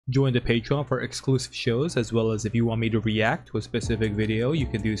Join the Patreon for exclusive shows, as well as if you want me to react to a specific video, you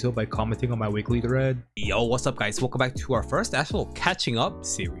can do so by commenting on my weekly thread. Yo, what's up guys? Welcome back to our first actual catching up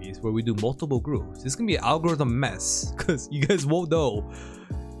series where we do multiple groups. This is gonna be an algorithm mess because you guys won't know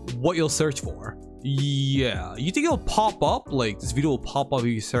what you'll search for. Yeah, you think it'll pop up? Like this video will pop up if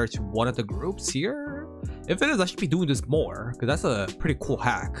you search one of the groups here? If it is, I should be doing this more because that's a pretty cool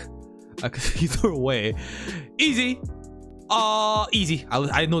hack. Either way, easy. Easy.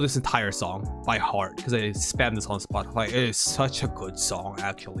 I know this entire song by heart because I spammed this on Spotify. It is such a good song,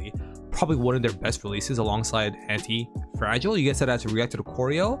 actually. Probably one of their best releases alongside Anti-Fragile. You guys said I had to react to the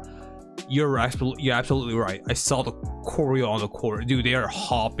choreo. You're absolutely right. I saw the choreo on the choreo. Dude, they are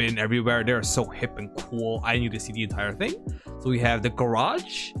hopping everywhere. They're so hip and cool. I need to see the entire thing. So we have the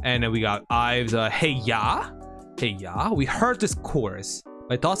Garage, and then we got IVE's Heya. Heya. We heard this chorus.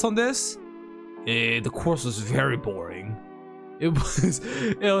 My thoughts on this? The chorus was very boring. It was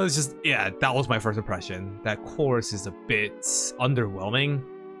just, yeah, that was my first impression. That chorus is a bit underwhelming.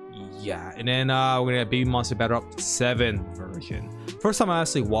 Yeah, and then we're gonna have Babymonster Better Up 7 version. First time I'm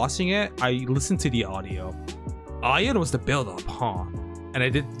actually watching it, I listened to the audio. It was the build-up, huh? And I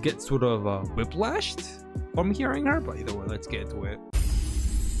did get sort of whiplashed from hearing her, but either way, let's get into it.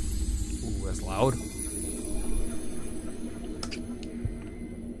 Ooh, that's loud.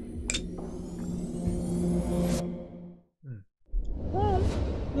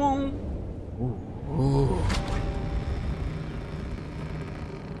 Ooh.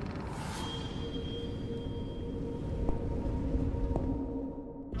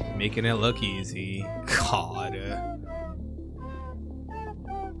 Making it look easy. God.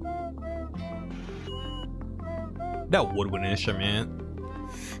 That woodwind instrument.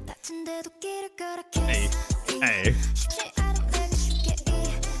 Hey. Hey.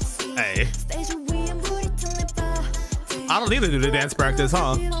 Hey. I don't need to do the dance practice,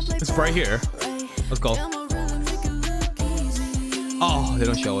 huh? It's right here. Let's go. Oh, they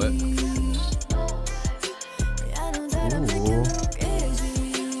don't show it. Ooh.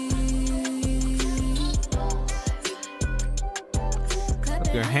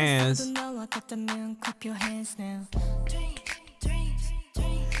 Clap your hands. What? Clap your hands now.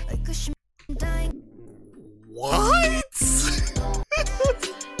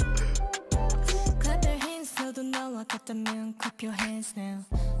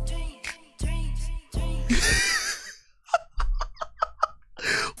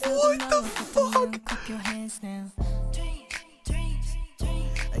 What the fuck?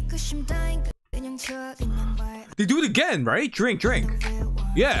 They do it again, right? Drink.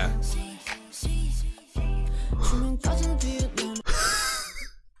 Yeah.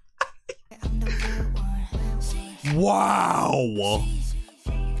 Wow.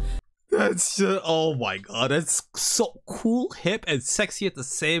 That's just, oh my god, that's so cool, hip, and sexy at the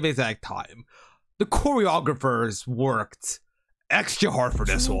same exact time. The choreographers worked extra hard for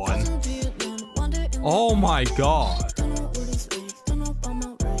this one. Oh my god.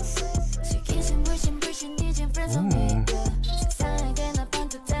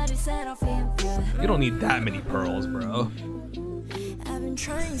 You don't need that many pearls, bro. I've been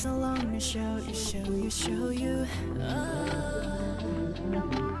trying so long to show you.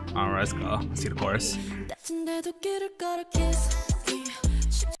 Alright, let's go. Let's see the chorus.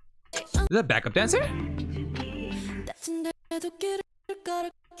 Is that backup dancer?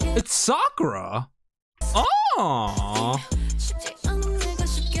 It's Sakura. Oh.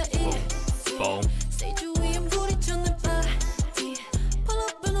 Boom.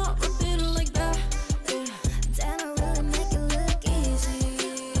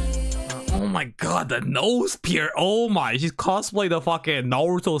 Oh my god, the nose pierce. Oh my, she's cosplaying the fucking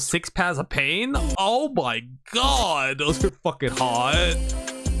Naruto 6 Paths of Pain. Oh my god, those are fucking hot.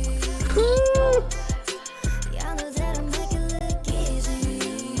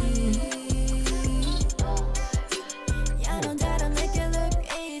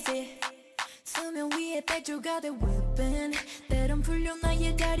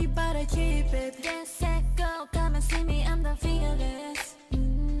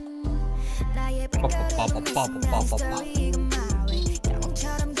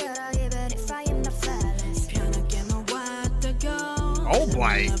 Oh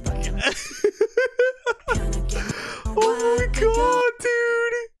my oh my god,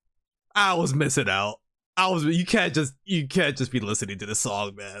 dude, I was missing out. You can't just be listening to the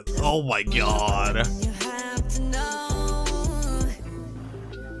song, man. Oh my god.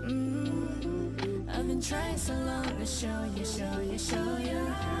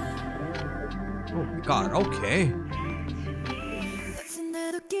 Oh my god, okay.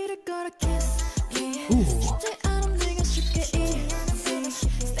 Ooh.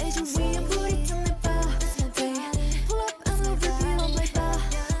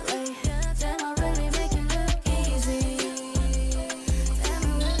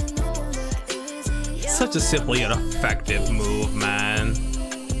 such a simple yet effective move, man.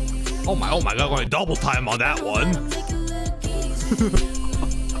 Oh my god, going double time on that one.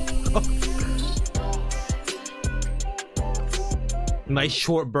 Nice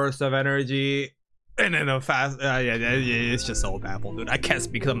short burst of energy. And then a fast, yeah, it's just so baffled, dude. I can't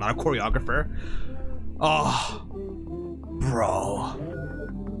speak because I'm not a choreographer. Oh, bro.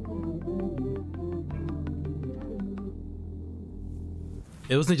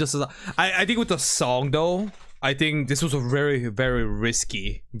 It wasn't just I think with the song though, I think this was a very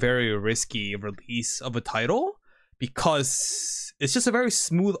risky release of a title because it's just a very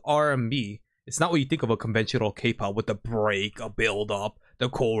smooth R&B. It's not what you think of a conventional K-pop with the break, a build up, the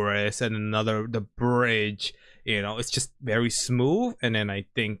chorus, and the bridge. You know, it's just very smooth. And then I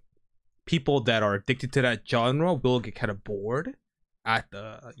think people that are addicted to that genre will get kind of bored at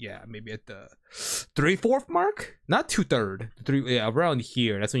the maybe at the 3/4 mark, not 2/3, around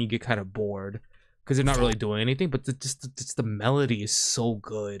here. That's when you get kind of bored because they're not really doing anything. But just the melody is so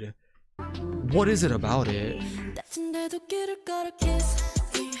good. What is it about it?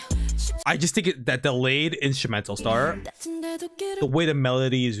 I just think that delayed instrumental start, the way the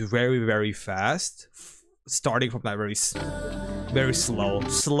melody is very fast, starting from that very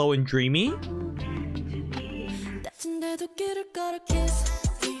slow and dreamy,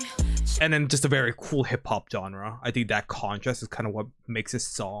 and then just a very cool hip-hop genre. I think that contrast is kind of what makes this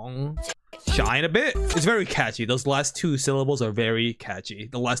song shine a bit. It's very catchy. Those last two syllables are very catchy.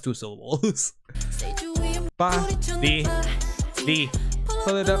 The last two syllables. Ba, di, di.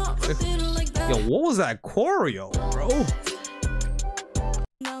 Pull it up. Yo, what was that choreo, bro?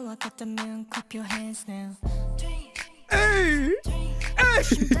 Hey! Hey!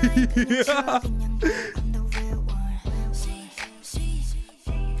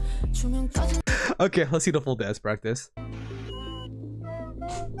 Okay, let's see the full dance practice.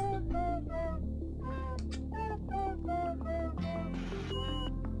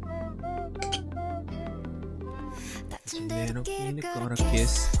 Gonna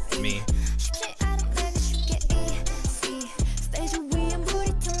kiss me.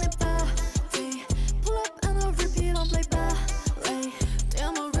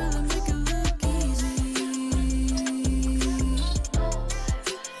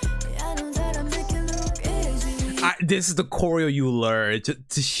 This is the choreo you learn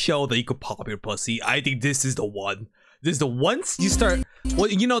to show that you could pop your pussy. I think this is the one. This is the once you start, well,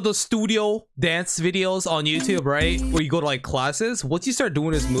 you know those studio dance videos on YouTube, right? Where you go to like classes. Once you start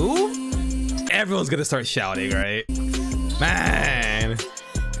doing this move, everyone's gonna start shouting, right? Man.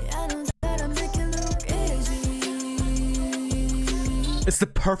 It's the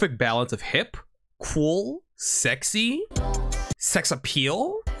perfect balance of hip, cool, sexy, sex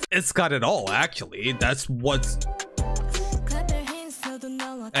appeal. It's got it all, actually. That's what's...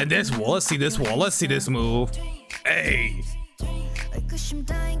 And this wall, let's see this wall. Let's see this move. Hey.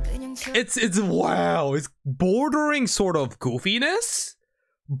 It's wow. It's bordering sort of goofiness.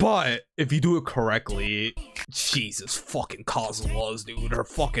 But if you do it correctly, Jesus fucking cosmos, dude. Her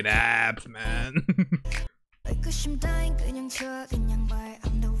fucking abs, man.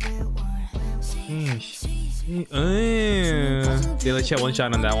 Yeah, let's check one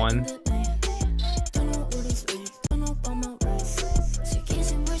shot on that one.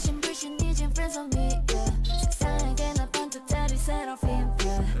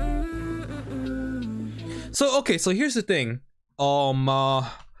 So okay, so here's the thing.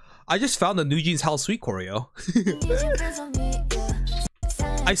 I just found the Yujin's How Sweet choreo.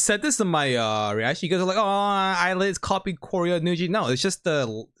 I said this in my reaction. You guys are like, "Oh, eyelids copied choreo Yujin." No, it's just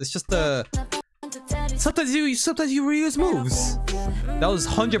the sometimes you reuse moves. That was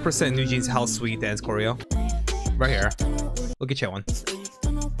 100% Yujin's How Sweet dance choreo. Right here. Look at Chewan.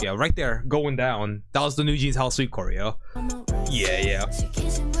 Yeah, right there, going down. That was the Yujin's How Sweet choreo. Yeah.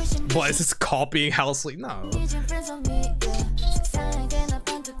 But it's just copying How Sweet. No.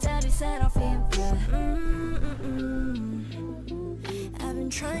 I've been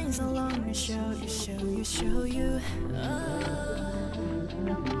trying so long to show you.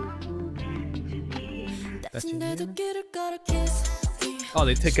 Oh,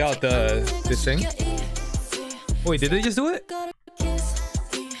 they take out this thing. Wait, did they just do it?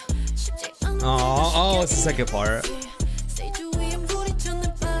 Oh, it's the second part.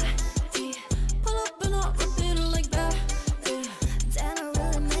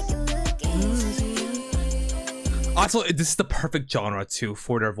 Also, this is the perfect genre too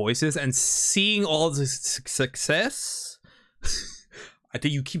for their voices, and seeing all this success, I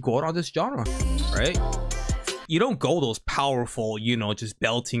think you keep going on this genre, right? You don't go those powerful, you know, just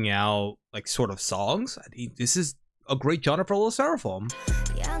belting out like sort of songs. I think this is a great genre for Sserafim.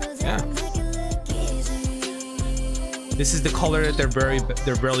 Yeah. This is the color that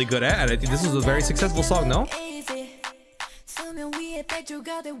they're really good at, and I think this was a very successful song, no? Ooh,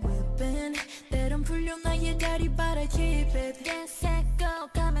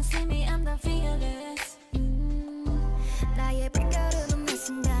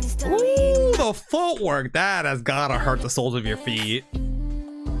 the footwork, that has gotta hurt the soles of your feet.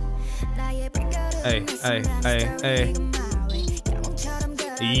 Hey, hey, hey, hey.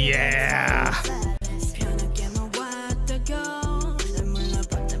 Yeah.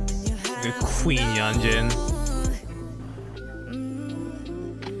 The Queen Yujin.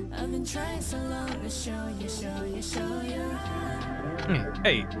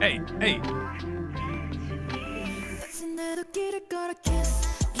 Hey, hey, hey.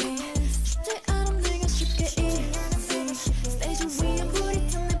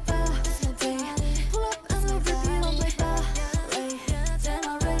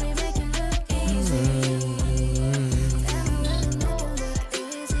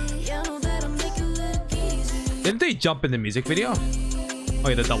 Didn't they jump in the music video? Oh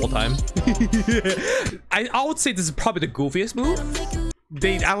yeah, the double time. I would say this is probably the goofiest move.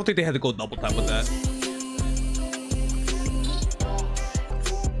 I don't think they had to go double time with that.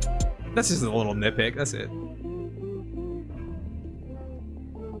 That's just a little nitpick, that's it.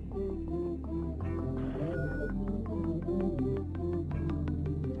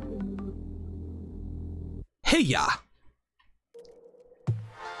 Heya!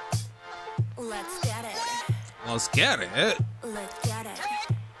 Let's get it. Let's get it. Let's get it.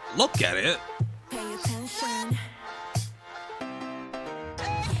 Look at it. Pay attention.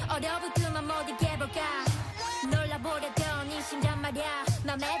 어려부터만 모두 깨볼까? 놀라보려던 이 심장 말이야.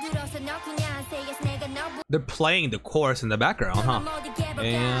 맘에 들어서 너 그냥 say yes 내가 너. They're playing the chorus in the background, huh?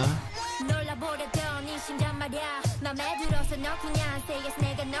 Yeah. 놀라보려던 이 심장 말이야. 맘에 들어서 너 그냥 say yes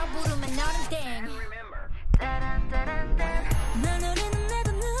내가 너 부르면 너는 땡.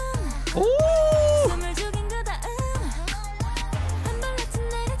 Ooh!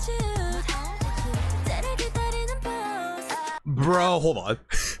 Bro, hold on.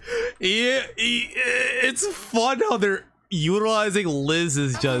 Yeah, it's fun how they're utilizing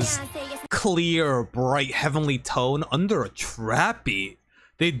Liz's just clear, bright, heavenly tone under a trap beat.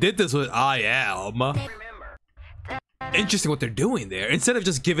 They did this with I Am. Interesting what they're doing there. Instead of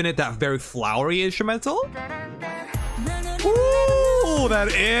just giving it that very flowery instrumental. Ooh,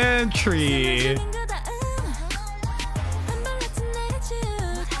 that entry.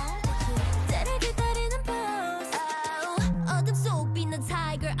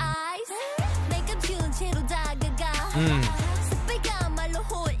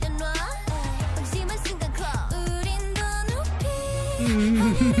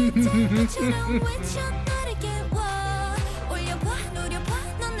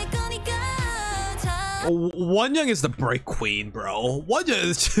 Wonyoung is the break queen, bro. Wonyoung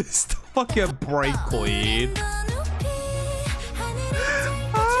is just the fucking break queen.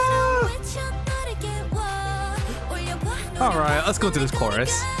 Alright, let's go to this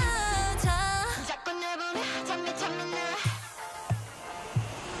chorus.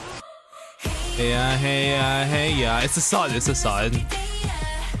 Heya, heya, heya. It's a sun, it's a sun.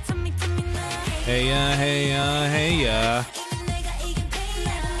 Heya, heya, heya.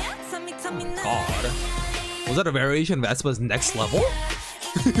 God. Was that a variation of Aespa's next level?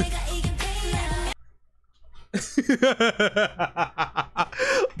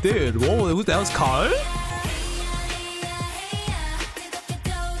 Dude, whoa, who the hell's Carl?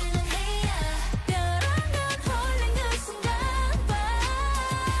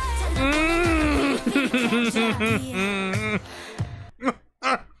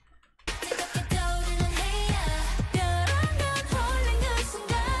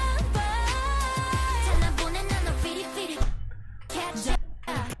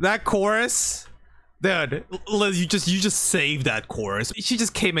 That chorus, dude, Liz, you just saved that chorus. She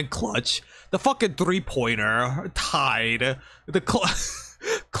just came in clutch. The fucking 3-pointer tied. The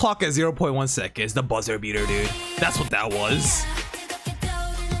clock at 0.1 seconds. The buzzer beater, dude. That's what that was.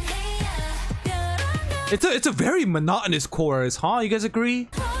 It's a very monotonous chorus, huh? You guys agree?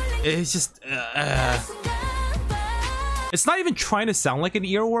 It's just it's not even trying to sound like an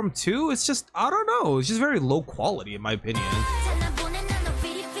earworm too. It's just, I don't know. It's just very low quality in my opinion.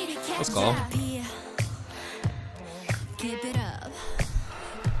 Let's go. Keep it up.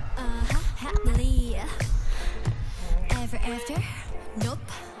 Happily ever after. Nope.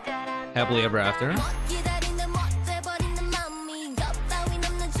 Happily ever after.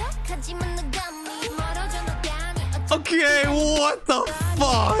 Okay, what the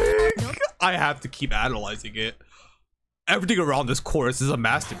fuck? I have to keep analyzing it. Everything around this chorus is a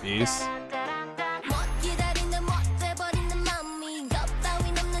masterpiece.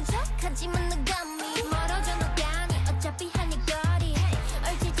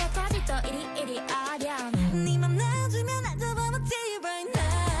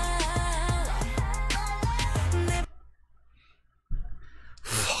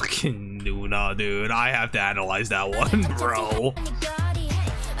 Nuna, dude. I have to analyze that one, bro.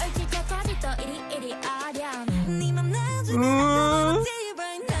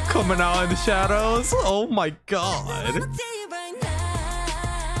 Coming out in the shadows. Oh my god.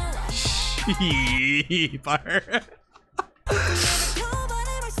 Sheeper.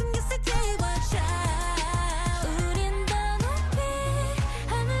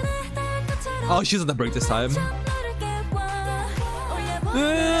 Oh, she's on the break this time.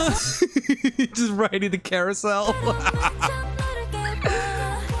 Just riding the carousel.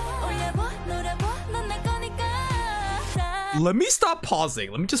 Let me stop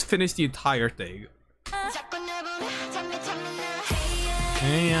pausing. Let me just finish the entire thing.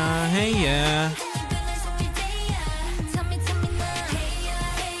 Heya, heya.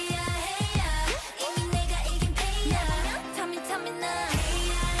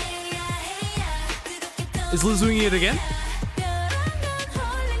 Is Liz doing it again?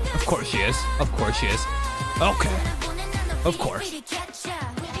 Of course she is. Of course she is. Okay. Of course. What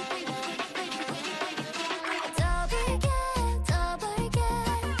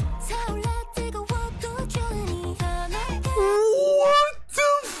the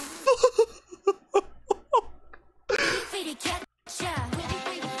fuck?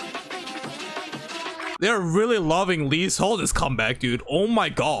 They're really loving Leeseo this comeback, dude. Oh my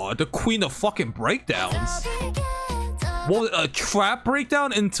god, the queen of fucking breakdowns. What, a trap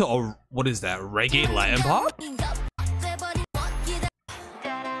breakdown into a, what is that, reggae Latin pop?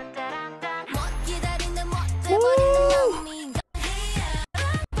 Woo!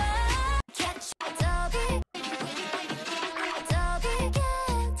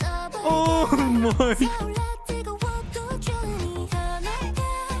 Oh my.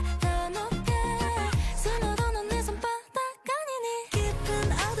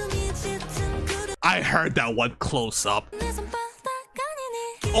 I heard that one close up.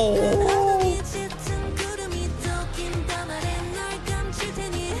 Oh.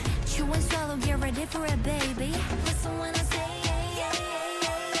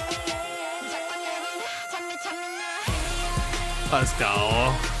 Let's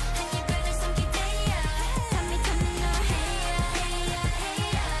go.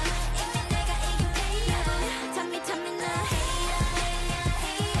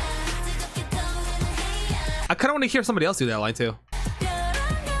 I kind of want to hear somebody else do that line too.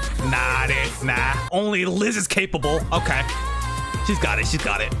 Nah, dude, nah. Only Liz is capable. Okay. She's got it. She's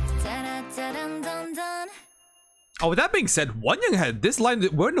got it. Oh, with that being said, Wonyoung had this line.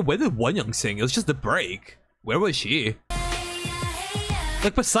 Where did Wonyoung sing? It was just the break. Where was she?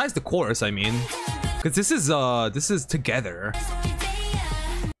 Like besides the chorus, I mean. Because this is together.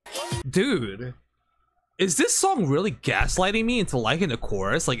 Dude. Is this song really gaslighting me into liking the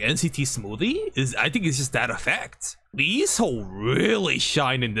chorus like NCT Smoothie? I think it's just that effect. Leeseo really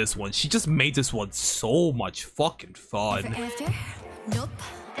shined in this one. She just made this one so much fucking fun. Nope.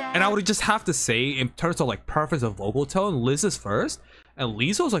 And I would just have to say, in terms of like preference of vocal tone, Liz is first, and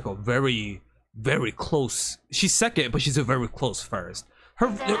Leeseo's like a very, very close. She's second, but she's a very close first.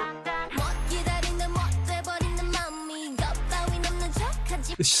 Her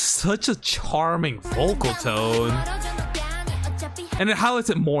it's such a charming vocal tone, and it highlights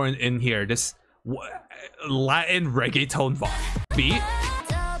it more in here. This Latin reggaeton beat.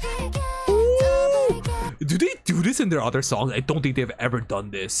 Ooh. Do they do this in their other songs? I don't think they've ever done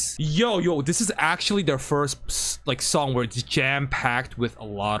this. Yo, this is actually their first like song where it's jam-packed with a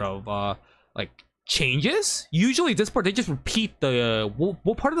lot of like changes. Usually this part they just repeat the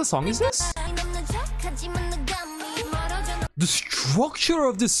what part of the song is this? The structure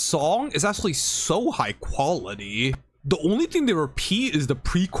of this song is actually so high quality. The only thing they repeat is the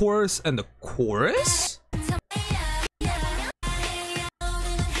pre-chorus and the chorus.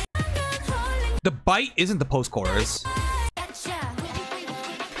 The bite isn't the post-chorus.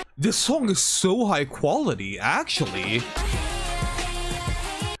 This song is so high quality, actually.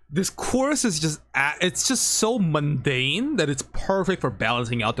 This chorus is just, it's just so mundane that it's perfect for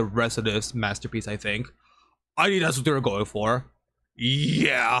balancing out the rest of this masterpiece, I think. I think that's what they were going for.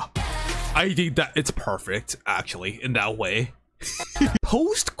 Yeah. I think that it's perfect, actually, in that way.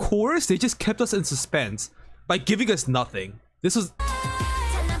 Post-chorus, they just kept us in suspense by giving us nothing. This was...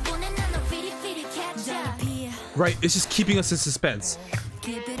 Right, it's just keeping us in suspense.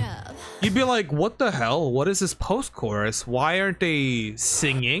 You'd be like, what the hell? What is this post-chorus? Why aren't they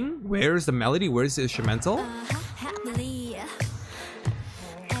singing? Where's the melody? Where's the instrumental?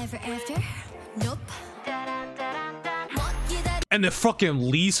 And the fucking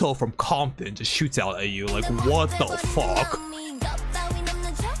Leeseo from Compton just shoots out at you. Like, what the fuck?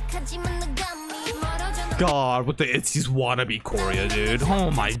 god, with the Itzy's wannabe choreo, dude.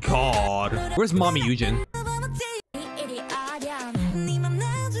 Oh my god. Where's mommy Yujin?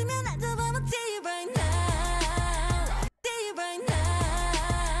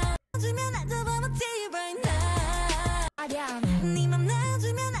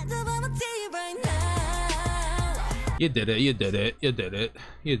 You did it, you did it, you did it,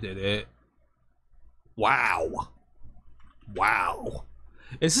 you did it. Wow. Wow.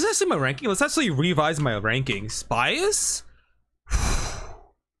 Is this actually my ranking? Let's actually revise my rankings. Bias?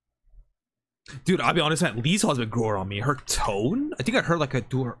 Dude, I'll be honest, man. Leeseo has been growing on me. Her tone? I think I heard like a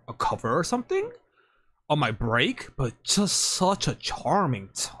cover or something on my break, but just such a charming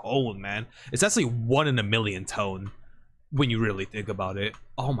tone, man. It's actually 1 in a million tone when you really think about it.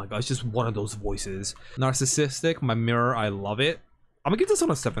 Oh my god, it's just one of those voices. Narcissistic, my mirror, I love it. I'm gonna give this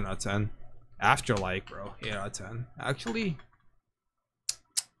one a 7 out of 10. Afterlife, bro, 8 out of 10. Actually,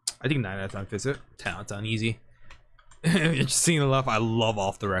 I think 9 out of 10 fits it. 10 out of 10, easy. Interesting enough, I love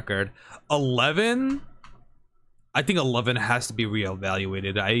Off the Record. 11, I think 11 has to be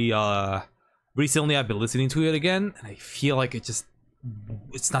reevaluated. Recently I've been listening to it again, and I feel like it's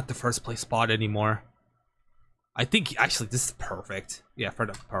not the first place spot anymore. I think actually this is perfect. Yeah, for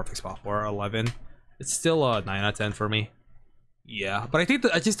the perfect spot for 11. It's still a 9 out of 10 for me. Yeah, but I think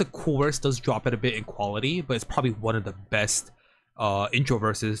that just the chorus does drop it a bit in quality, but it's probably one of the best intro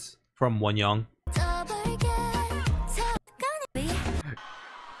verses from Wonyoung.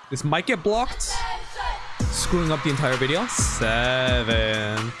 This might get blocked, screwing up the entire video.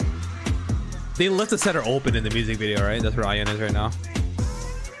 7. They left the center open in the music video, right? That's where Ian is right now.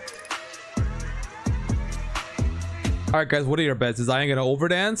 Alright guys, what are your bets? Is Ian gonna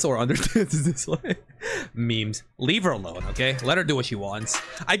overdance or underdance this way? Memes. Leave her alone, okay? Let her do what she wants.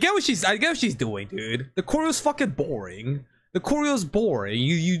 I get what she's doing, dude. The choreo's fucking boring. The choreo's boring.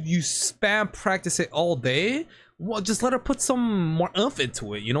 You spam practice it all day. Well, just let her put some more oomph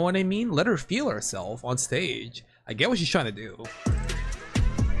into it. You know what I mean? Let her feel herself on stage. I get what she's trying to do.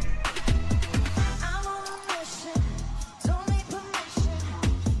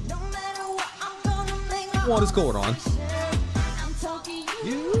 What is going on?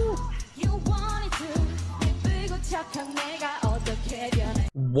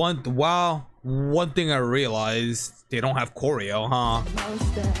 One thing I realized, they don't have choreo, huh?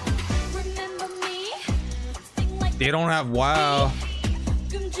 They don't have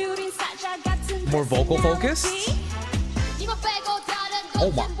more vocal focus.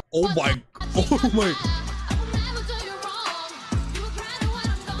 Oh my.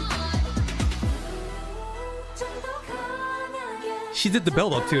 She did the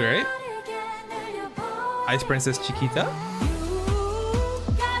build up too, right? Ice Princess Chiquita.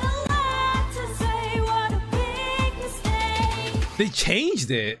 They changed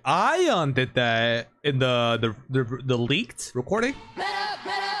it. Ion did that in the leaked recording.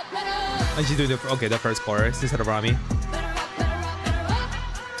 And she's doing the first chorus instead of Rami.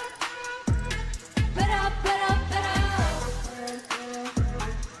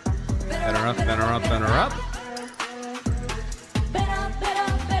 Better up.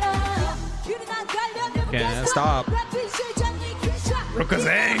 Can't stop. Ruka's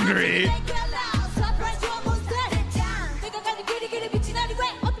angry.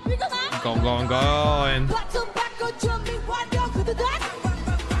 Going.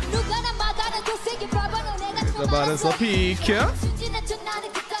 About us a peek.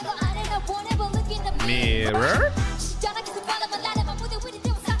 Mirror.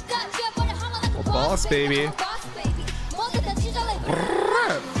 Oh, boss baby.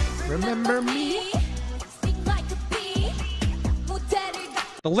 Remember me?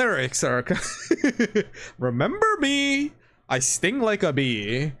 The lyrics are remember me? I sting like a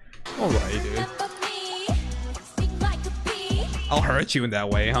bee. Alright, dude. I'll hurt you in that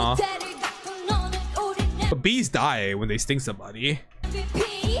way, huh? But bees die when they sting somebody.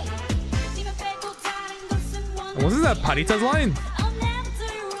 Wasn't that Parita's line?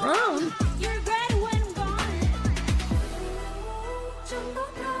 Oh.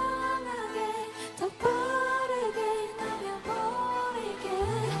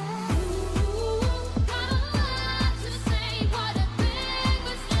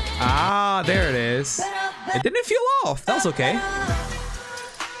 Ah, there it is. It didn't feel off. That was okay.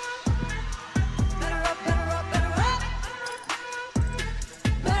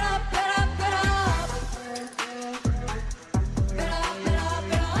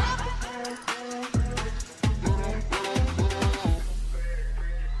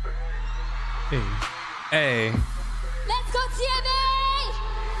 Hey. Let's go, TMA!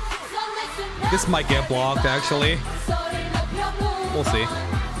 This might get blocked, actually. We'll see.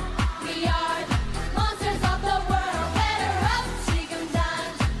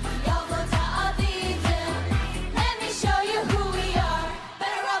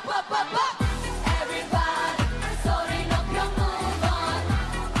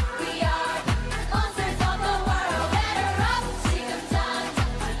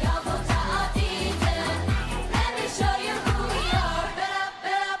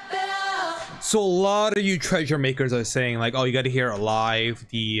 So a lot of you treasure makers are saying like, oh, you got to hear Alive,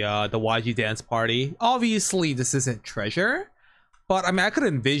 the YG dance party. Obviously, this isn't treasure, but I mean, I could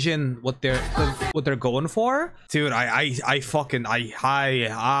envision what they're going for. Dude, I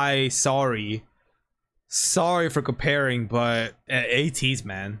sorry for comparing, but ATs,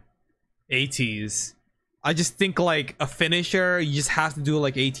 man, ATs. I just think like a finisher, you just have to do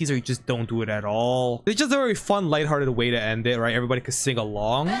like ATs or you just don't do it at all. It's just a very fun, lighthearted way to end it, right? Everybody could sing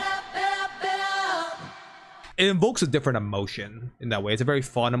along. It invokes a different emotion in that way. It's a very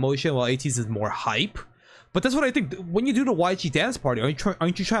fun emotion, while ATs is more hype. But that's what I think. When you do the YG dance party,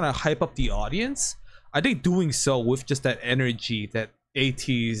 aren't you trying to hype up the audience? I think doing so with just that energy that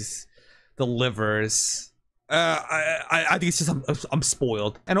ATs delivers, I think it's just I'm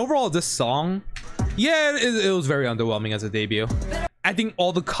spoiled. And overall, this song, yeah, it was very underwhelming as a debut. I think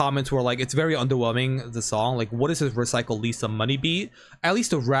all the comments were like, it's very underwhelming, the song. Like, what is this recycle Leeseo money beat? At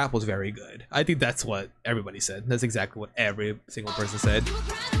least the rap was very good. I think that's what everybody said. That's exactly what every single person said.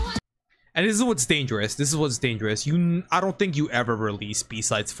 And this is what's dangerous. This is what's dangerous. I don't think you ever release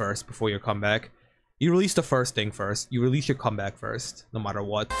B-sides first before your comeback. You release the first thing first. You release your comeback first, no matter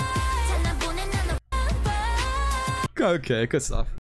what. Okay, good stuff.